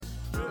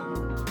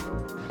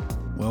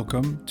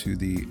Welcome to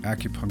the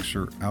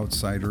Acupuncture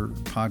Outsider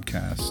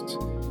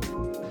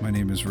podcast. My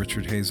name is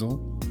Richard Hazel,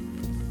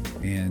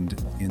 and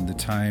in the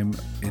time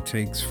it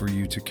takes for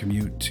you to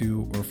commute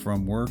to or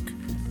from work,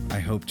 I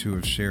hope to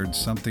have shared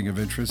something of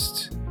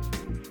interest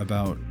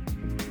about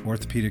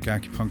orthopedic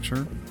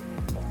acupuncture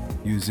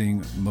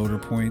using motor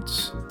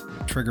points,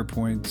 trigger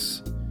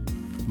points,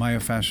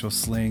 myofascial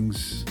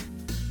slings,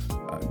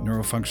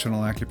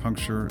 neurofunctional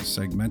acupuncture,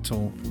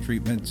 segmental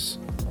treatments,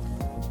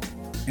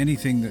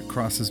 anything that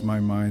crosses my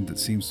mind that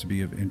seems to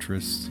be of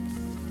interest.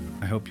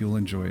 I hope you'll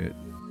enjoy it.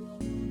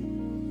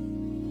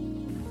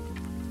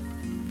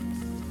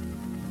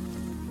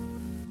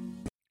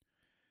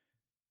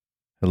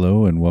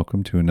 Hello and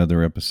welcome to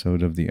another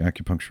episode of the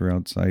Acupuncture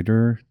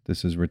Outsider.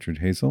 This is Richard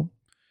Hazel,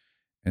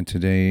 and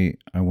today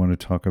I want to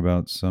talk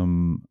about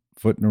some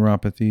foot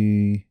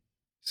neuropathy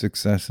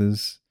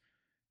successes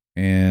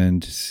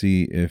and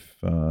see if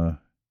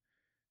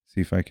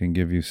I can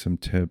give you some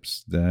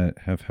tips that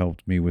have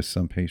helped me with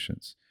some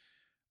patients.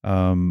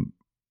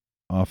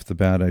 Off the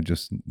bat, I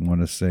just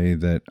want to say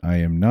that I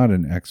am not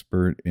an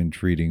expert in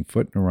treating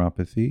foot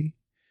neuropathy,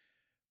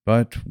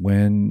 but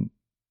when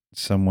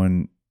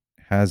someone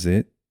has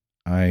it,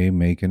 I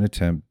make an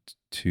attempt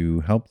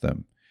to help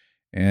them.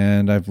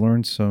 And I've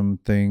learned some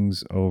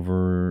things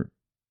over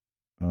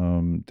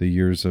the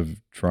years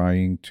of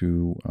trying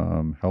to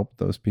help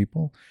those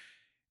people.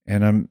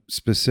 And I'm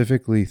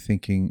specifically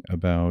thinking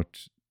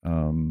about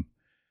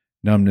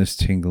numbness,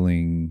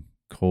 tingling,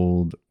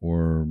 cold,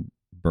 or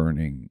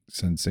burning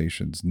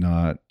sensations.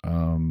 Not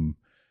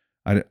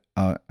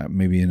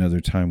maybe another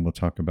time we'll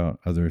talk about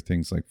other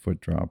things like foot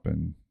drop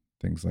and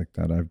things like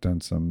that.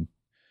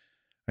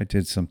 I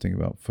did something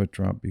about foot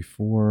drop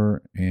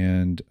before,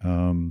 and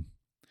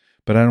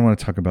but I don't want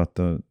to talk about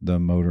the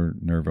motor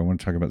nerve. I want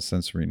to talk about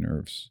sensory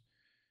nerves.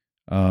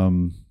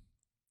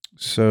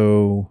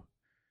 So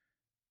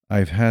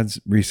I've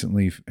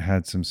recently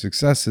had some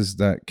successes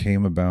that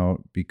came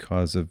about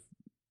because of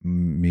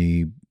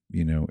me,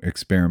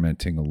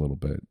 experimenting a little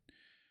bit.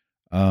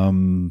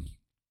 Foot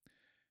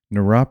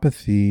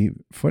neuropathy,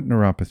 foot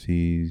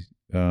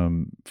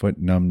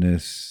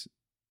numbness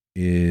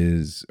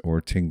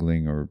or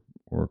tingling or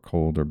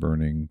cold or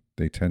burning.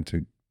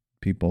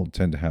 People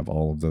tend to have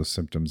all of those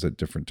symptoms at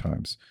different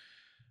times.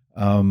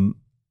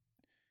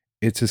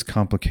 It's as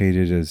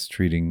complicated as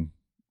treating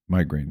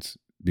migraines,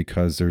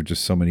 because there are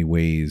just so many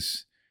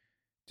ways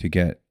to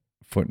get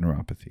foot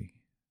neuropathy.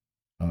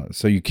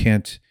 So you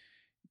can't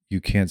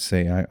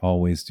say I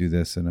always do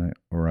this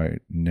or I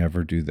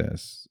never do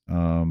this.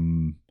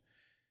 You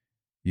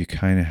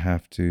kind of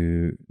have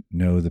to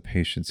know the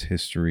patient's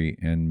history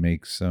and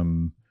make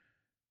some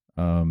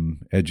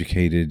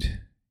educated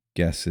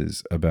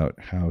guesses about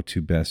how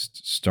to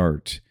best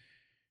start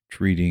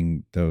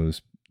treating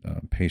those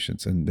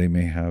patients. And they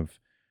may have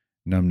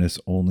numbness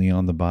only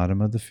on the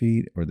bottom of the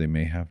feet, or they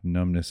may have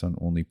numbness on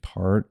only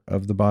part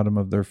of the bottom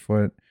of their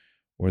foot,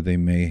 or they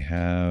may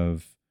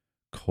have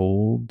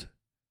cold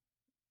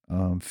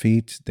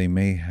feet. They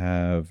may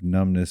have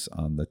numbness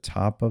on the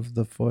top of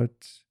the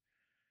foot.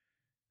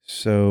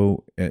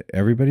 So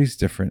everybody's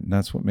different, and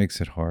that's what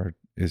makes it hard,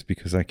 is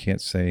because I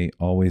can't say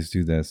always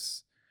do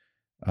this.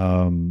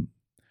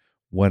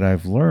 What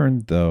I've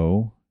learned,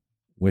 though,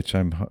 which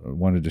I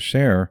wanted to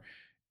share,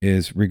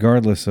 is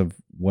regardless of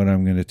what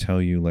I'm going to tell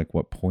you, like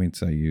what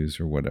points I use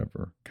or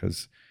whatever,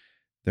 because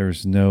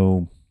there's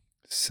no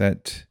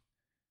set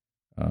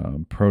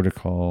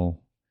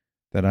protocol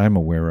that I'm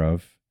aware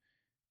of,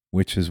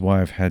 which is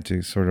why I've had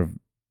to sort of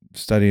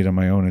study it on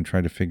my own and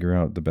try to figure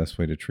out the best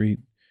way to treat.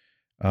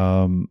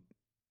 I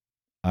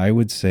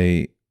would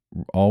say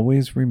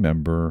always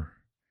remember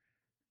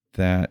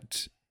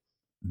that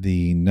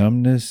the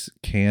numbness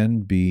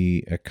can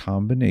be a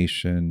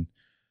combination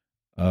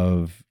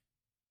of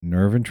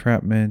nerve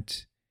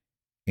entrapment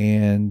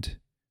and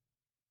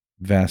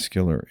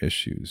vascular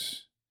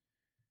issues.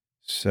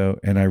 So,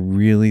 and I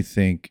really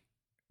think,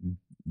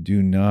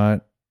 do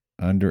not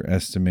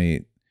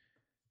underestimate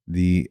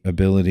the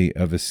ability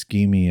of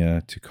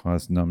ischemia to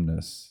cause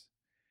numbness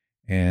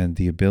and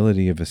the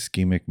ability of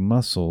ischemic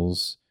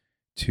muscles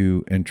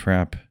to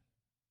entrap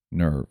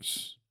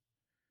nerves.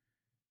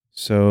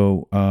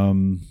 So,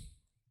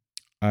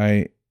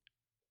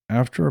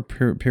 after a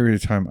period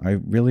of time, I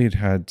really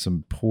had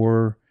some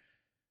poor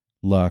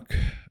luck,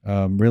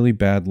 really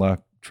bad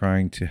luck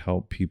trying to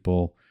help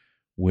people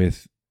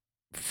with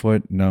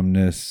foot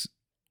numbness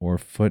or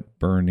foot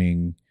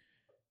burning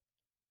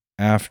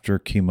after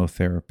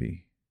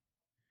chemotherapy.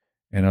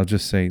 And I'll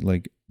just say,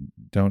 I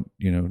don't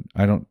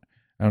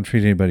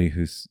treat anybody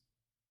who's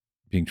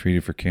being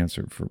treated for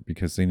cancer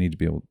because they need to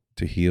be able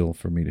to heal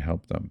for me to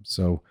help them.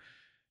 So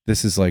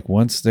this is like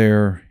once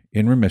they're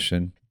in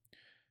remission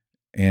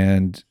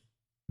and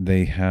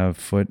they have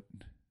foot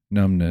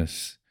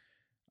numbness,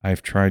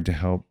 I've tried to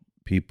help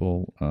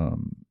people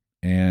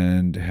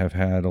and have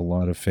had a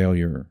lot of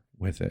failure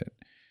with it.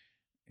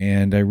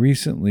 And I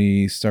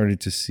recently started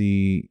to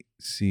see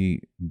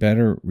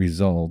better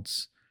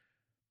results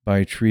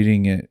by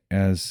treating it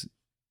as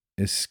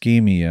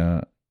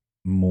ischemia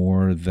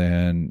more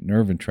than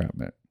nerve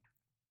entrapment.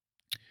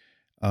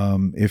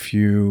 If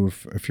you're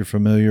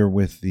familiar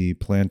with the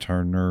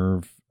plantar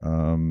nerve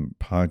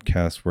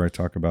podcast, where I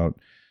talk about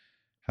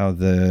how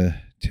the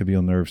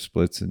tibial nerve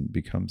splits and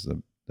becomes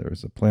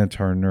there's a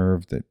plantar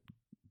nerve that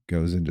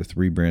goes into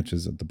three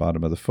branches at the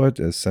bottom of the foot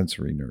as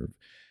sensory nerve.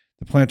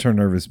 The plantar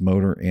nerve is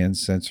motor and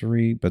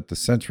sensory, but the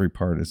sensory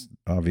part is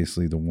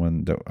obviously the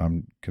one that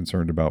I'm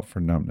concerned about for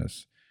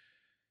numbness.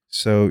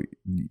 So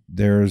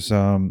there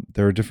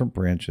are different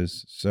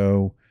branches.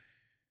 So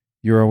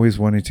you're always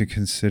wanting to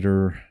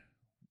consider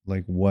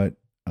like what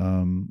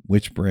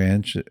which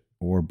branch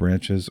or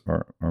branches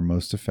are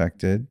most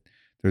affected.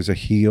 There's a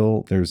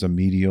heel, there's a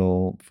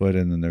medial foot,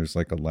 and then there's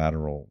like a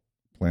lateral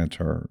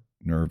plantar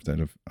nerve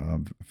that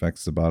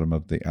affects the bottom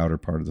of the outer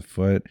part of the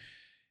foot,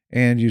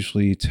 and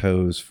usually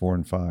toes 4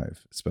 and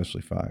 5,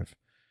 especially 5.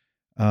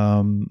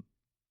 Um,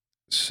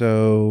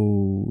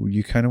 so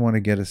you kind of want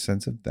to get a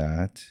sense of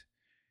that,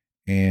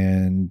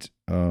 and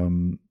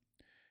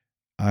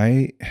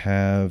I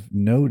have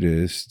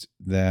noticed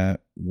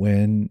that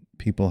when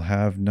people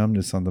have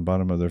numbness on the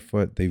bottom of their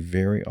foot, they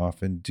very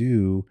often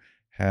do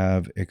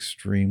have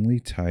extremely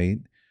tight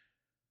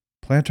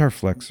plantar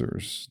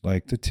flexors,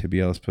 like the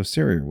tibialis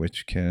posterior,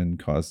 which can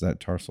cause that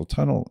tarsal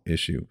tunnel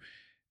issue.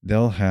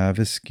 They'll have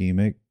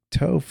ischemic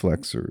toe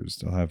flexors.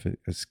 They'll have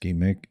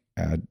ischemic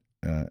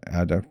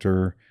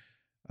adductor,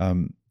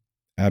 um,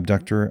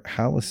 abductor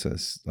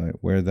hallucis, like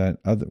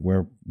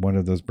where one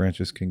of those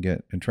branches can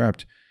get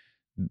entrapped.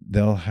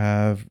 They'll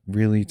have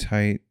really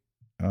tight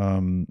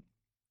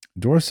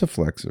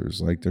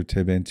dorsiflexors, like their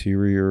tib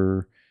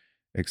anterior,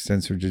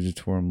 extensor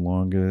digitorum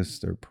longus.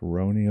 Their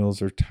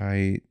peroneals are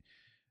tight.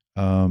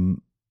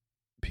 Um,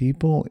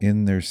 People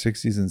in their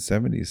 60s and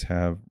 70s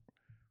have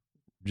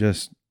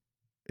just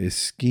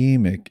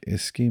ischemic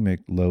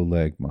low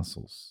leg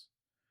muscles.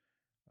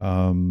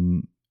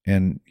 And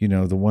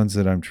the ones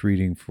that I'm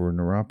treating for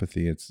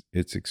neuropathy,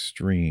 it's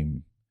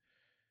extreme.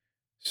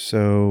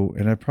 So,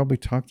 and I probably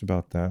talked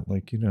about that,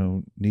 like,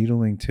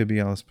 needling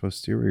tibialis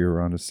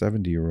posterior on a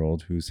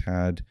 70-year-old who's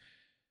had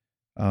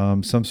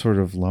some sort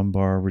of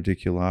lumbar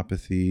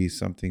radiculopathy,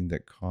 something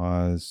that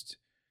caused,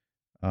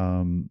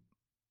 um,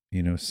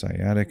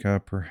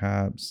 sciatica,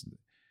 perhaps.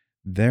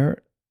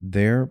 Their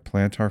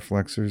plantar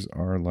flexors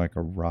are like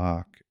a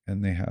rock,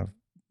 and they have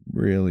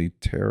really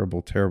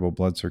terrible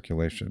blood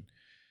circulation.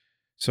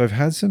 So I've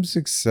had some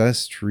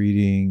success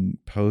treating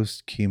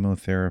post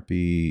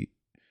chemotherapy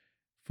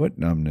foot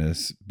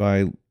numbness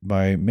by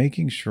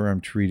making sure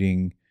I'm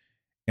treating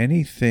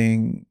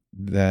anything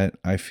that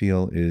I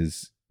feel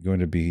is going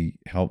to be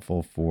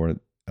helpful for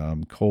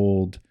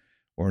cold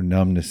or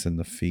numbness in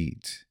the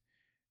feet,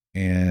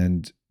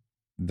 and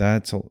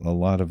that's a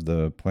lot of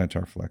the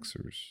plantar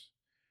flexors.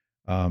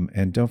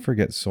 And don't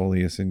forget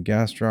soleus and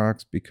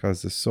gastrocs,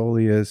 because the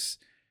soleus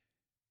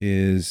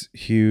is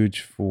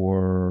huge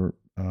for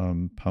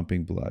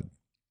pumping blood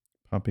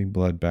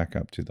back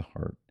up to the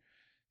heart.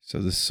 So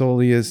the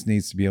soleus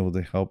needs to be able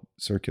to help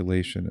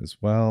circulation as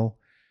well.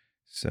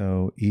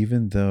 So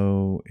even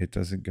though it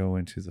doesn't go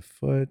into the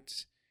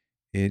foot,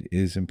 it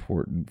is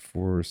important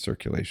for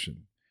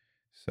circulation.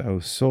 So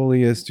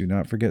soleus, do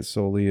not forget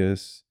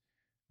soleus.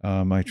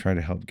 I try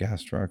to help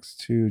gastrocs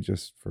too,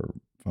 just for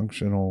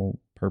functional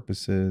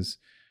purposes.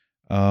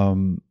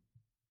 Um,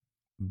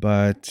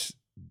 but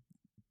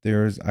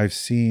I've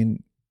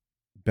seen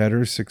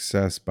better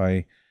success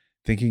by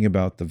thinking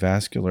about the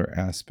vascular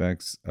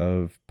aspects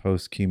of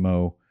post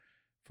chemo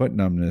foot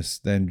numbness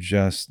than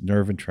just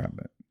nerve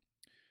entrapment.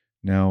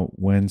 Now,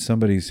 when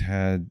somebody's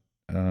had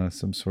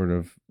some sort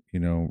of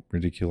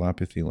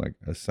radiculopathy, like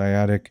a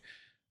sciatic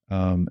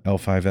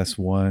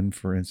L5S1,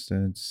 for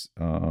instance,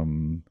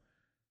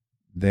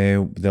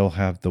 they'll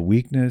have the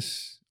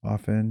weakness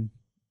often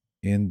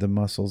in the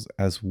muscles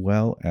as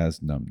well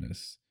as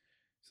numbness.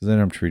 So then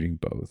I'm treating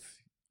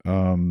both.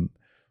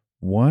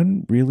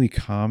 One really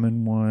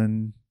common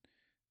one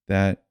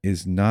that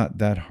is not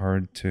that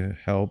hard to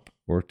help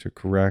or to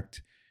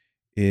correct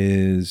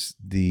is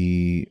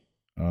the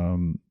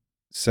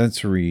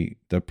sensory,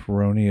 the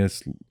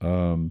peroneus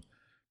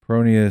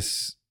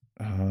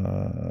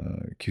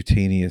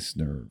cutaneous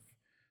nerve,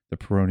 the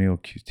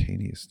peroneal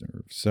cutaneous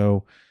nerve.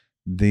 So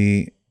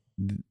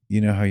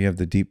you know how you have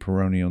the deep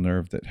peroneal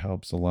nerve that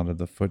helps a lot of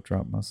the foot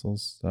drop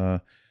muscles.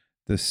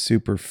 The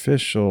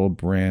superficial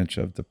branch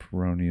of the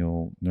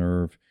peroneal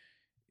nerve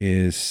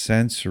is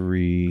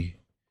sensory.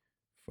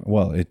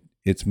 Well,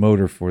 it's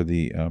motor for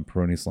the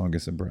peroneus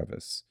longus and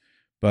brevis,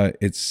 but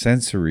it's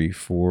sensory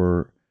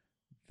for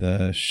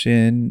the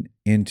shin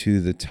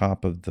into the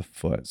top of the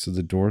foot. So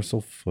the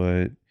dorsal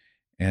foot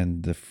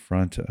and the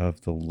front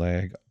of the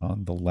leg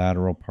on the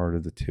lateral part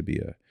of the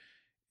tibia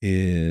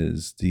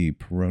is the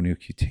peroneal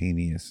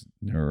cutaneous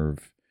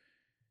nerve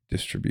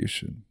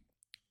distribution.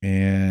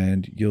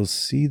 And you'll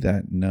see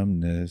that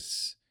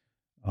numbness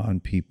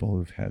on people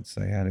who've had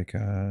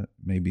sciatica.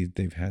 Maybe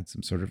they've had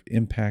some sort of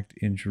impact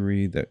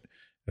injury that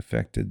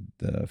affected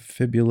the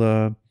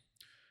fibula.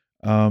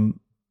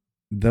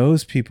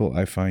 Those people,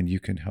 I find, you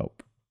can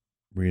help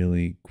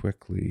really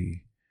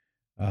quickly.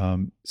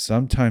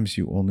 Sometimes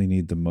you only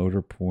need the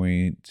motor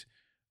point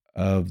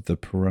of the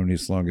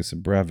peroneus longus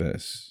and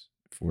brevis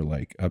for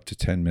like up to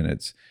 10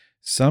 minutes.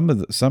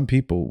 Some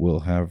people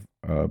will have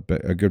a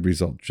good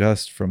result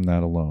just from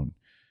that alone.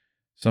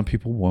 Some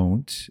people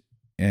won't.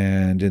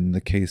 And in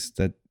the case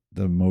that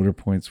the motor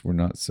points were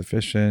not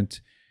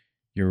sufficient,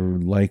 you're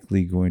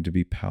likely going to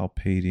be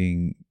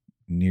palpating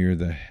near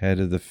the head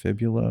of the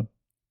fibula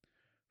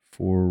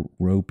for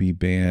ropey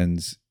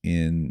bands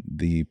in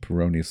the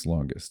peroneus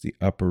longus, the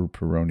upper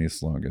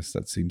peroneus longus.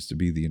 That seems to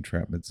be the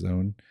entrapment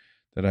zone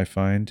that I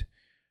find.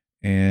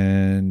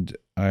 And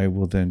I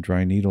will then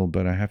dry needle,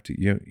 but I have to,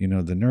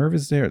 the nerve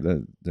is there.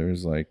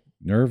 There's like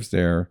nerves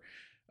there.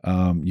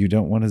 You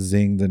don't want to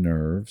zing the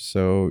nerve.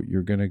 So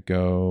you're going to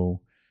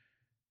go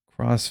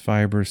cross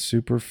fiber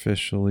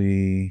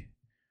superficially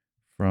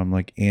from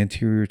like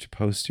anterior to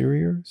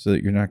posterior so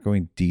that you're not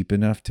going deep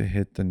enough to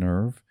hit the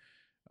nerve.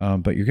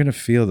 But you're going to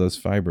feel those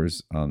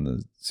fibers on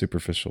the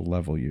superficial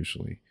level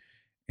usually.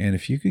 And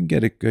if you can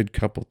get a good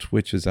couple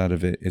twitches out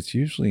of it, it's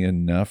usually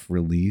enough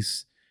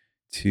release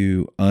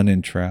to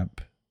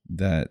unentrap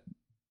that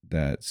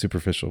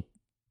superficial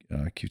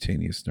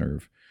cutaneous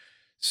nerve.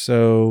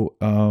 So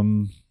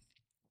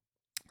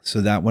so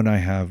that one I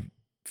have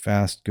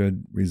fast,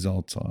 good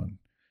results on.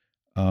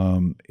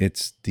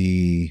 It's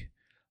the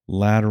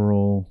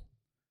lateral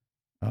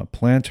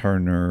plantar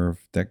nerve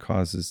that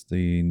causes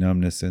the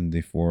numbness in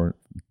the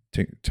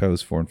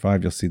toes 4 and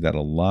 5. You'll see that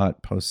a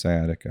lot post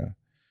sciatica.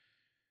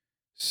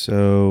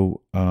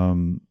 So,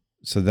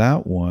 so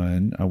that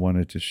one I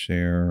wanted to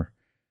share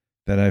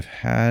that I've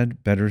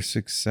had better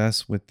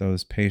success with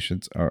those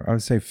patients, or I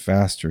would say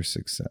faster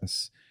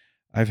success.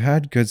 I've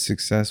had good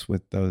success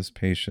with those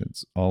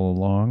patients all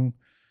along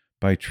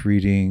by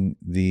treating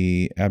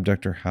the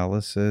abductor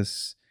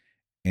hallucis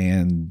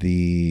and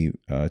the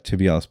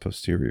tibialis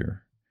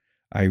posterior.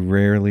 I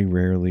rarely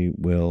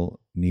will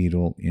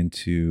needle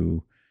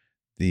into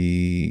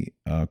the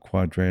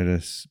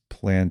quadratus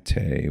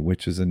plantae,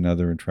 which is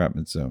another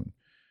entrapment zone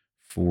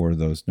for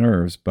those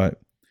nerves,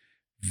 but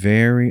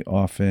very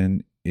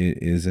often it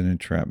is an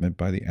entrapment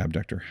by the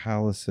abductor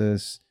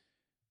hallucis.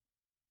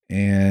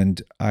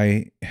 And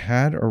I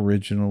had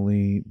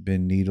originally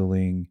been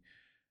needling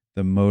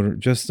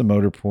just the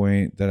motor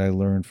point that I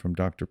learned from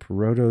Dr.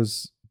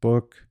 Perotto's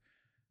book.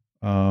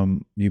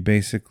 You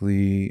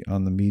basically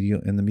in the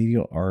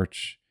medial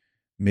arch,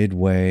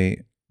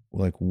 midway,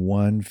 like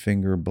one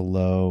finger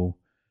below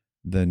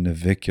the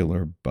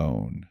navicular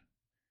bone,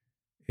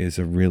 is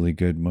a really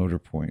good motor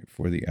point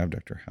for the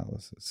abductor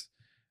hallucis.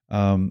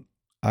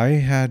 I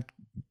had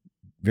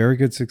very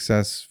good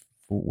success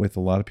with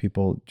a lot of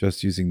people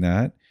just using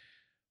that,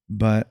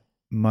 but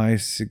my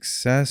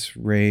success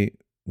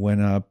rate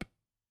went up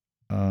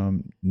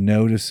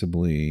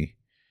noticeably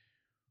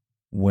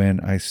when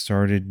I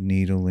started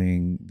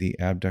needling the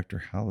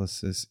abductor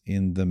hallucis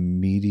in the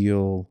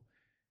medial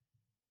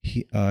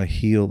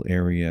heel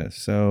area.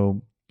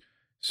 So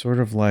sort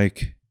of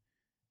like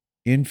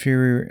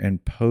inferior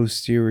and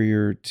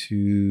posterior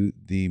to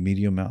the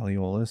medial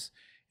malleolus.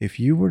 If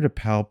you were to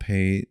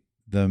palpate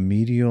the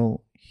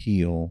medial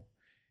heel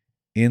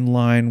in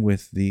line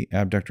with the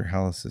abductor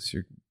hallucis,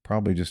 you're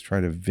probably just try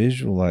to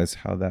visualize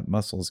how that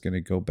muscle is going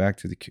to go back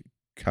to the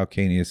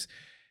calcaneus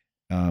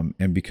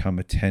and become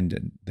a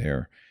tendon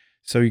there.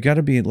 So you got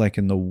to be like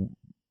in the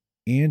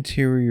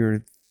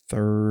anterior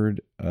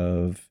third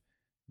of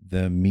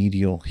the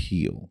medial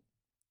heel.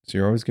 So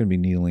you're always going to be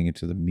needling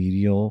into the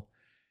medial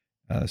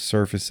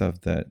surface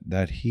of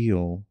that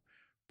heel,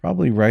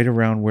 probably right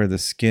around where the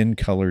skin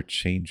color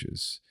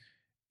changes.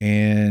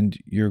 And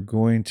you're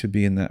going to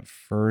be in that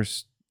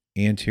first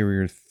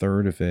anterior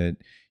third of it.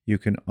 You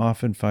can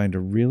often find a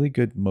really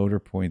good motor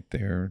point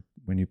there.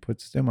 When you put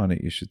stim on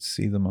it, you should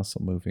see the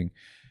muscle moving.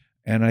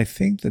 And I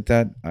think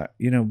that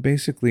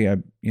basically,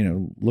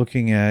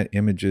 looking at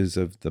images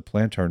of the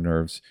plantar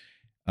nerves,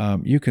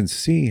 you can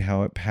see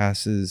how it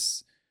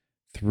passes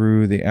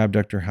through the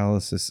abductor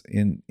hallucis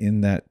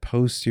in that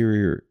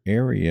posterior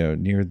area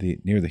near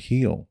the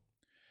heel.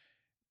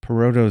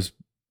 Perotto's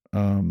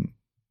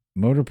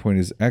motor point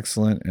is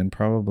excellent, and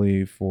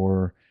probably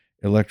for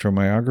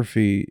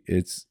electromyography,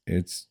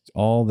 it's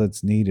all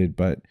that's needed.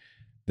 But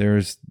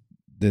there's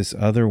this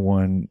other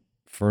one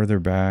further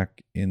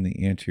back in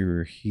the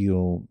anterior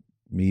heel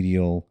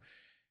medial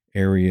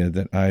area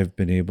that I've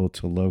been able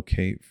to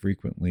locate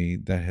frequently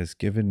that has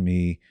given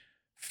me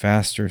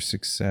faster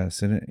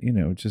success. And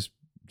it,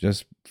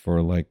 just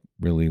for like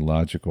really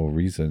logical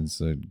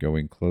reasons,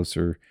 going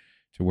closer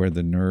to where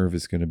the nerve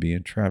is going to be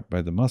entrapped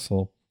by the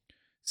muscle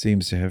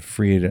seems to have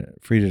freed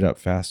it up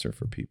faster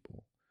for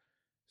people.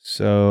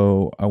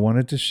 So I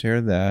wanted to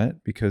share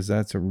that because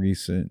that's a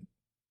recent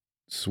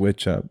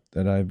switch up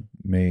that I've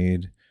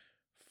made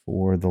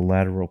for the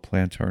lateral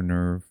plantar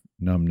nerve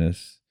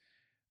numbness.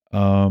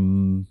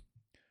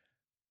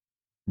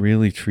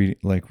 Really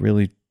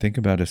think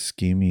about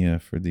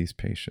ischemia for these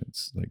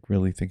patients. Like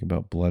really think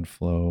about blood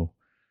flow.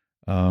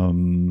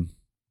 And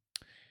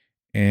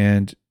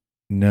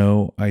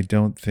No, I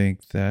don't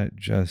think that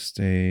just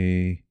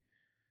a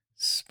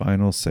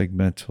spinal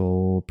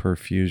segmental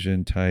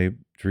perfusion type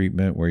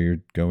treatment where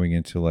you're going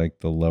into like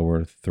the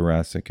lower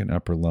thoracic and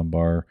upper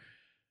lumbar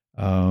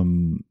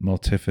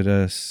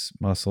multifidus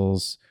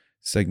muscles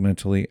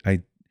segmentally.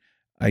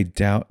 I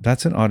doubt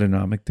that's an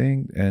autonomic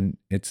thing, and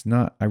it's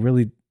not. I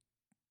really,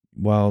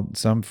 while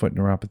some foot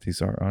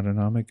neuropathies are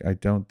autonomic, I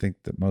don't think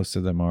that most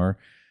of them are.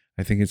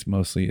 I think it's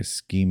mostly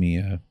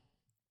ischemia.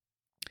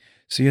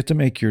 So you have to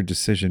make your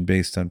decision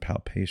based on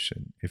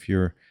palpation. If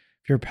you're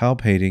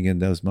palpating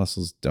and those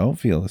muscles don't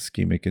feel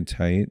ischemic and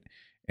tight,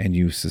 and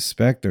you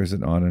suspect there's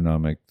an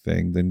autonomic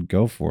thing, then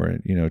go for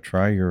it.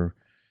 Try your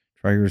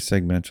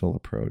segmental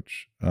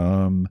approach.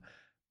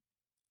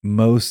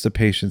 Most of the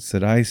patients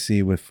that I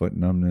see with foot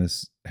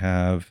numbness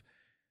have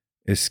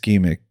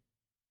ischemic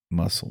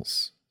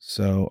muscles.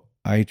 So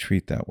I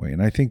treat that way.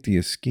 And I think the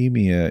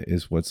ischemia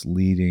is what's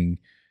leading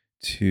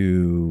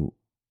to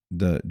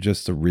the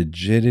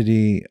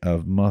rigidity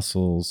of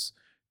muscles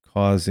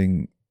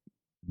causing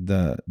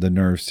the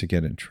nerves to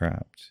get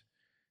entrapped.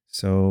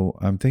 So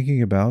I'm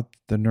thinking about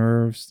the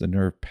nerves, the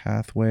nerve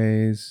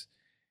pathways,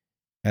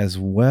 as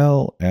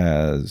well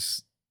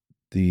as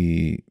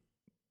the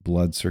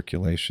blood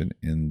circulation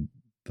in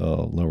the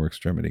lower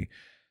extremity.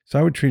 So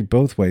I would treat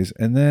both ways.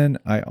 And then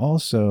I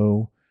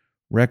also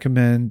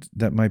recommend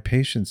that my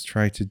patients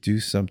try to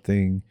do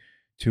something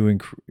to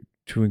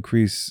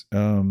increase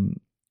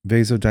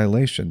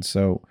vasodilation.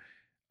 So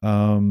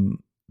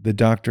the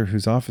doctor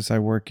whose office I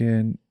work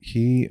in,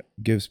 he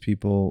gives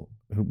people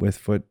with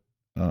foot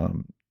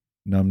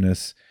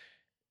numbness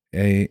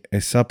a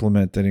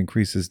supplement that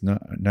increases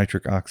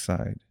nitric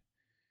oxide.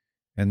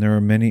 And there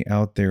are many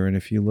out there. And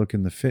if you look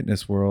in the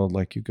fitness world,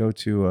 like you go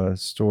to a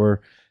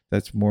store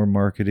that's more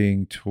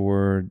marketing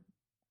toward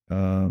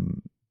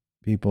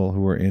people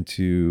who are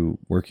into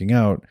working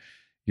out,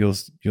 you'll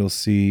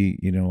see,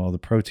 all the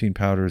protein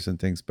powders and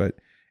things. But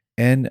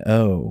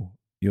NO,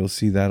 you'll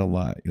see that a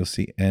lot. You'll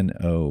see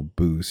NO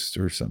boost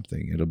or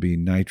something. It'll be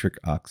nitric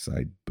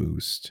oxide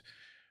boost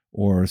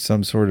or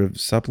some sort of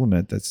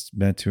supplement that's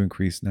meant to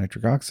increase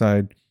nitric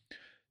oxide.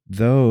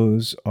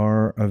 Those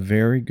are a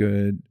very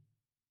good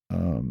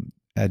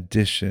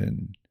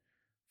addition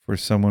for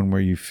someone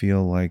where you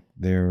feel like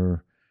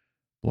their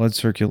blood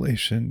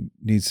circulation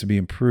needs to be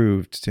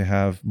improved to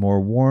have more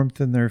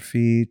warmth in their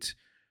feet,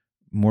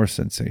 more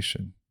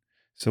sensation.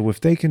 So if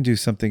they can do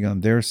something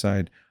on their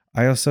side,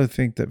 I also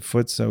think that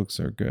foot soaks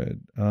are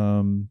good.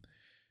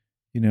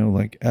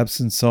 Like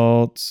Epsom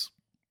salts,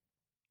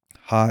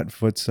 hot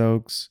foot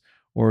soaks,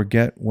 or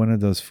get one of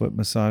those foot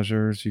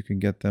massagers. You can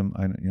get them,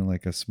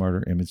 like a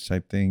Smarter Image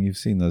type thing. You've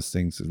seen those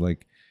things,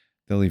 like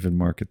they'll even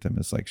market them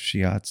as like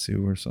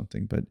shiatsu or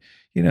something. But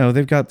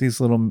they've got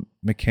these little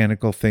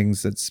mechanical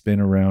things that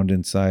spin around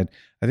inside.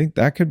 I think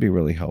that could be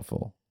really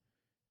helpful.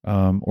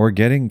 Or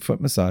getting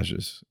foot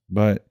massages,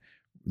 but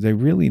they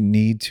really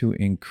need to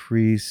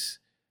increase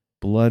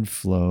blood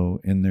flow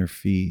in their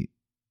feet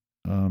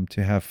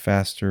to have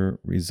faster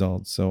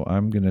results. So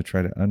I'm going to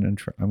try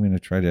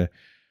to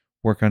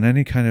work on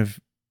any kind of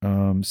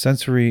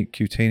sensory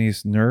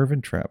cutaneous nerve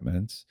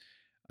entrapments.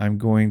 I'm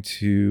going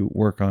to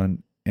work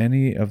on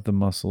any of the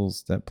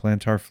muscles that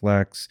plantar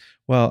flex.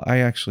 Well, I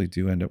actually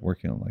do end up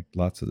working on like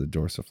lots of the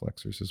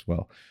dorsiflexors as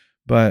well.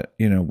 But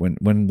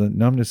when the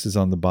numbness is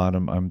on the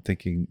bottom, I'm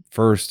thinking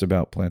first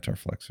about plantar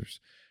flexors.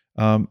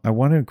 I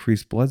want to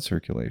increase blood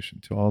circulation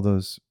to all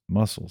those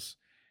muscles,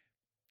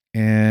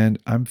 and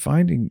I'm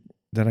finding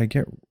that I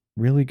get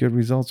really good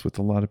results with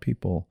a lot of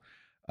people.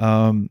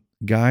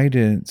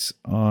 Guidance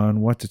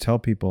on what to tell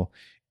people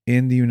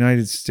in the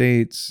United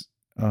States.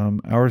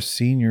 Our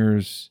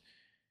seniors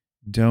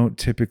don't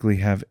typically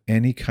have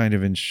any kind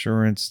of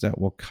insurance that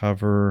will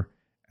cover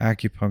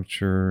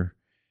acupuncture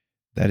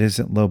that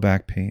isn't low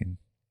back pain.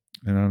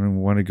 And I don't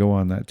want to go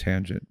on that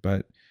tangent,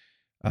 but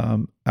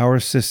our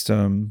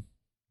system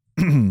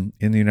in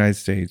the United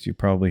States, you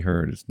probably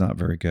heard, it's not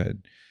very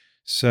good.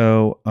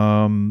 So,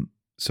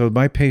 so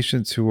my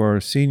patients who are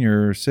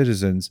senior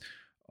citizens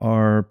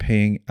are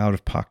paying out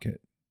of pocket.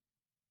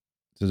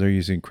 So they're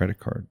using credit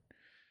card.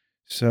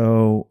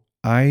 So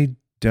I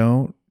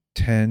don't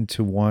tend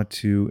to want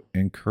to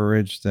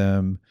encourage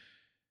them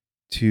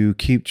to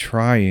keep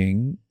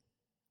trying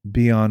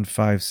beyond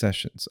 5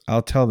 sessions.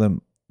 I'll tell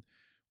them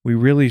we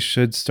really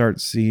should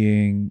start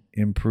seeing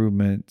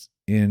improvement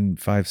in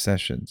 5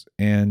 sessions.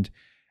 And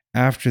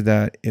after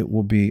that, it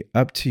will be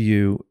up to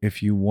you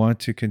if you want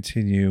to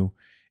continue.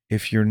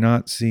 If you're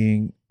not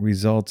seeing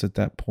results at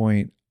that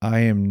point, I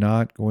am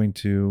not going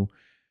to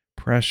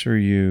pressure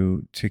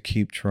you to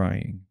keep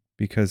trying,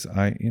 because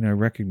I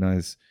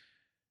recognize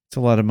it's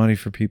a lot of money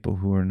for people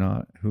who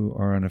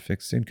are on a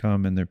fixed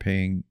income and they're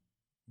paying,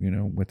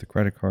 with the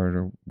credit card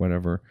or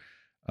whatever.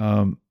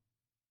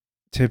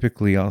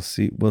 Typically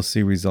we'll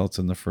see results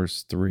in the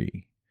first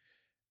 3.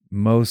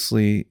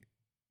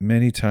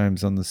 Many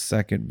times on the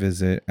second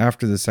visit,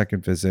 after the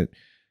second visit,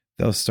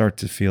 they'll start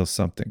to feel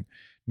something.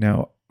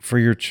 Now, for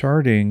your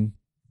charting,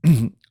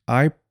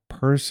 I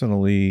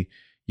personally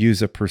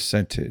use a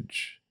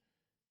percentage.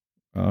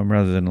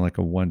 rather than like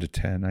a 1 to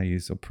 10, I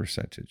use a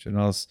percentage.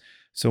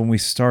 So when we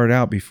start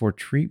out before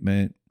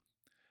treatment,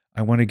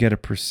 I want to get a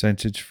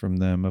percentage from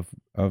them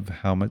of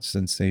how much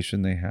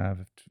sensation they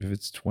have, if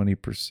it's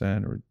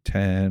 20% or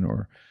 10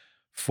 or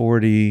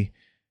 40,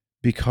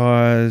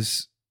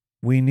 because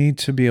we need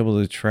to be able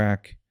to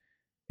track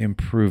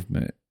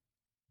improvement.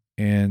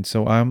 And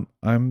so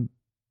I'm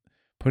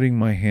putting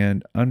my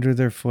hand under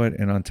their foot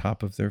and on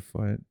top of their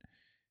foot,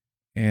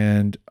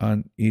 and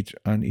on each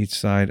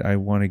side I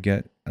want to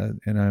get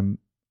and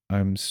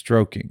I'm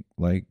stroking,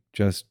 like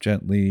just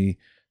gently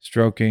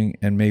stroking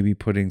and maybe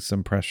putting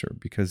some pressure,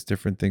 because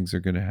different things are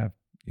going to have,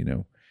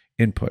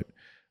 input.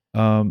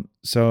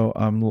 So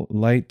I'm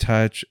light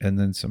touch and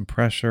then some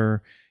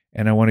pressure,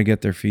 and I want to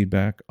get their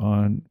feedback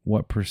on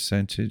what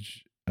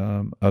percentage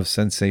of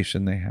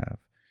sensation they have.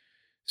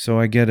 So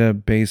I get a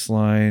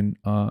baseline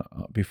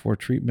before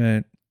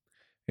treatment.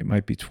 It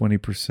might be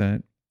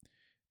 20%.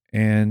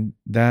 And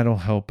that'll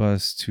help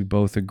us to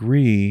both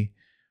agree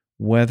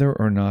whether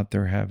or not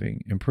they're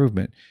having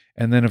improvement.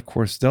 And then, of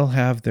course, they'll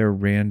have their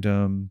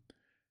random,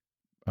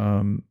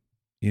 um,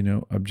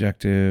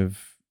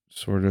 objective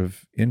sort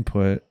of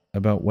input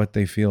about what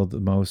they feel the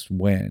most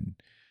when.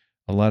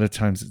 A lot of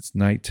times it's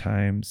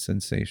nighttime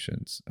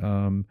sensations,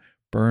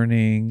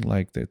 burning,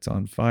 like it's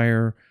on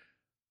fire,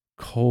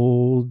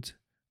 cold,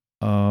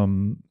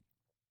 um,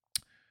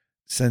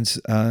 sense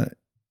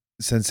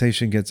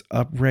sensation gets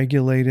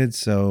upregulated.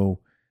 So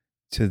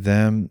to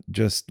them,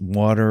 just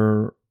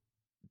water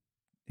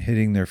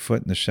hitting their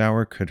foot in the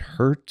shower could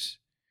hurt.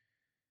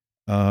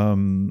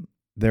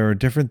 There are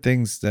different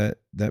things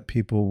that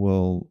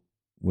people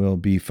will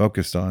be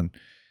focused on.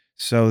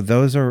 So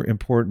those are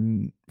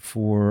important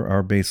for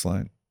our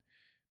baseline,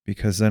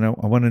 because then I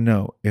want to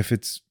know if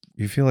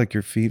you feel like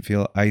your feet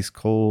feel ice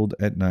cold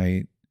at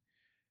night,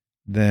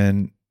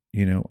 then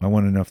I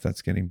want to know if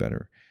that's getting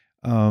better.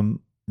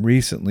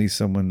 Recently,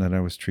 someone that I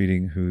was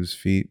treating whose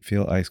feet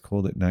feel ice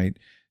cold at night,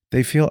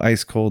 they feel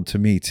ice cold to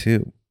me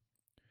too.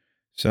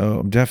 So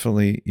I'm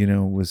definitely,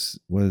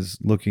 was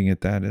looking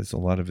at that as a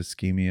lot of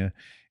ischemia.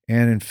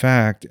 And in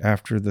fact,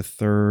 after the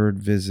third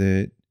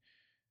visit,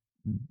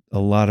 a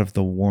lot of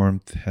the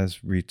warmth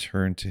has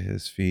returned to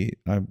his feet.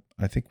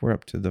 I think we're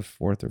up to the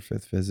fourth or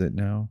fifth visit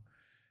now.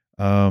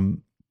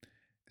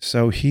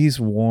 So he's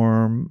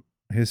warm.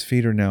 His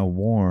feet are now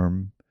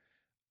warm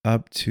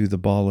up to the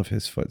ball of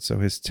his foot. So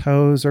his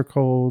toes are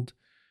cold,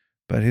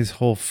 but his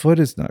whole foot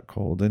is not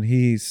cold. And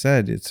he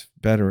said it's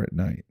better at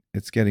night.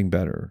 It's getting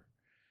better.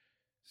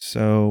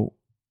 So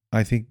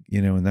I think,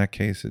 in that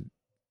case,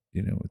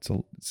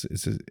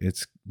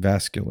 it's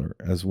vascular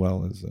as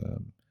well as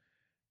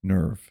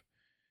nerve.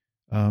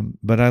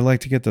 But I like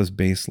to get those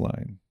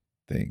baseline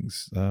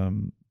things,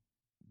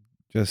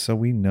 just so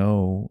we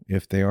know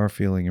if they are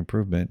feeling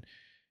improvement.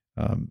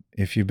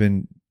 If you've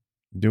been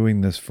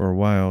doing this for a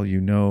while,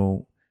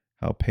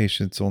 how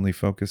patients only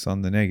focus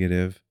on the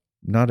negative.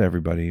 Not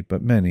everybody,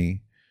 but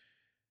many.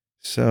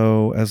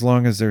 So as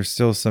long as there's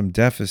still some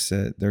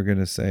deficit, they're going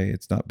to say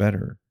it's not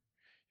better.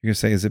 You're going to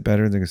say, is it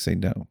better? They're going to say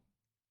no.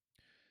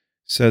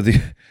 So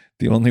the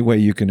only way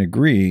you can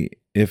agree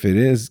if it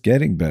is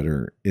getting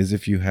better is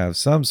if you have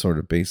some sort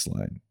of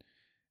baseline,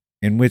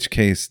 in which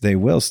case they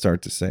will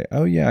start to say,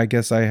 oh yeah, I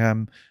guess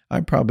I'm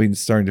probably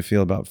starting to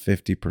feel about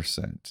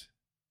 50%.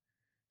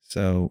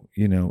 So,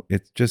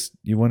 it's just,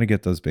 you want to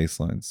get those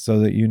baselines so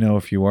that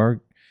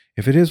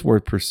if it is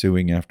worth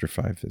pursuing after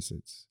 5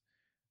 visits.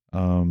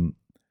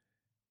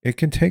 It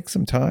can take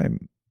some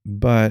time,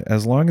 but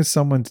as long as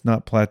someone's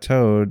not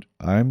plateaued,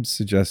 I'm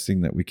suggesting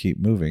that we keep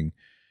moving,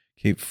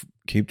 keep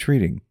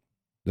treating.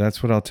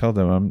 That's what I'll tell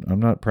them. I'm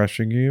not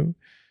pressuring you,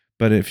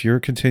 but if you're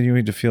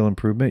continuing to feel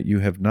improvement, you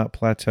have not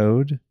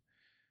plateaued,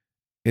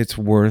 it's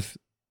worth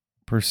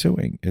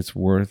pursuing. It's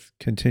worth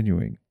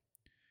continuing.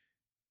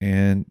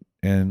 And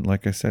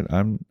like I said,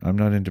 I'm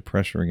not into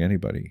pressuring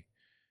anybody,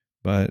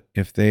 but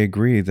if they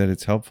agree that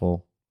it's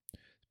helpful,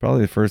 it's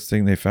probably the first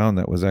thing they found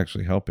that was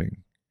actually helping,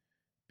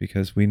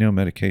 because we know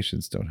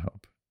medications don't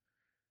help.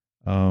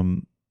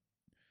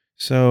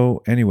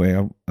 So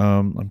anyway,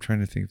 I'm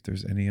trying to think if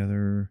there's any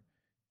other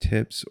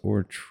tips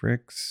or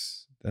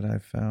tricks that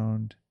I've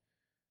found.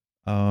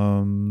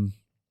 No,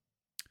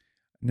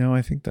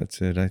 I think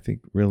that's it. I think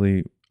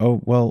really,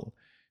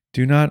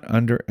 do not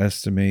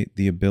underestimate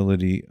the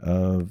ability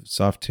of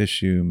soft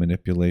tissue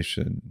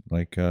manipulation,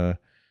 like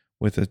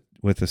with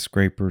a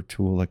scraper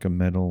tool, like a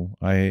metal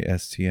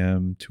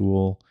IASTM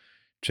tool,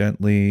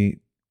 gently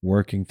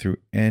working through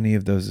any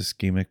of those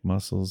ischemic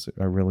muscles.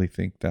 I really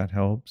think that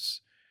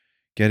helps.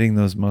 Getting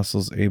those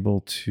muscles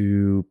able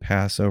to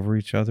pass over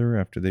each other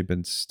after they've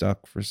been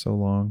stuck for so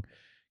long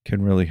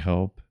can really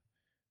help.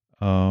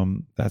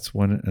 That's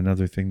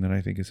another thing that I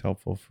think is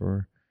helpful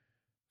for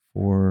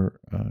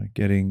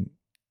getting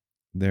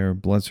their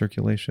blood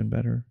circulation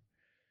better.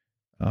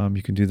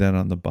 You can do that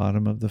on the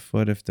bottom of the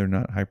foot if they're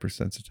not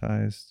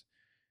hypersensitized.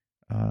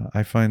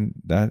 I find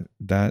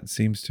that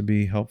seems to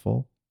be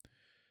helpful.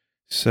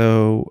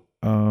 So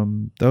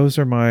those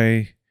are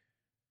my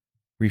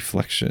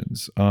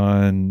reflections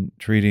on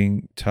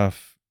treating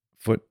tough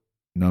foot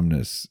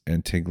numbness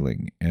and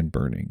tingling and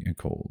burning and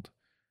cold.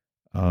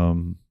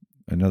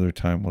 Another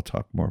time we'll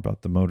talk more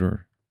about the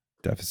motor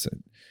deficit.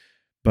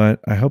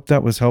 But I hope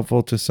that was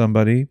helpful to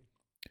somebody,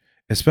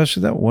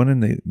 especially that one in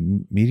the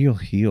medial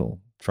heel.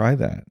 Try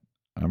that.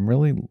 I'm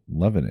really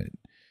loving it.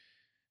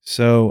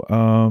 So,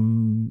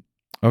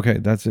 okay,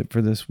 that's it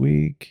for this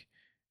week.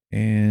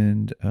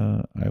 And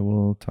I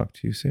will talk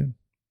to you soon.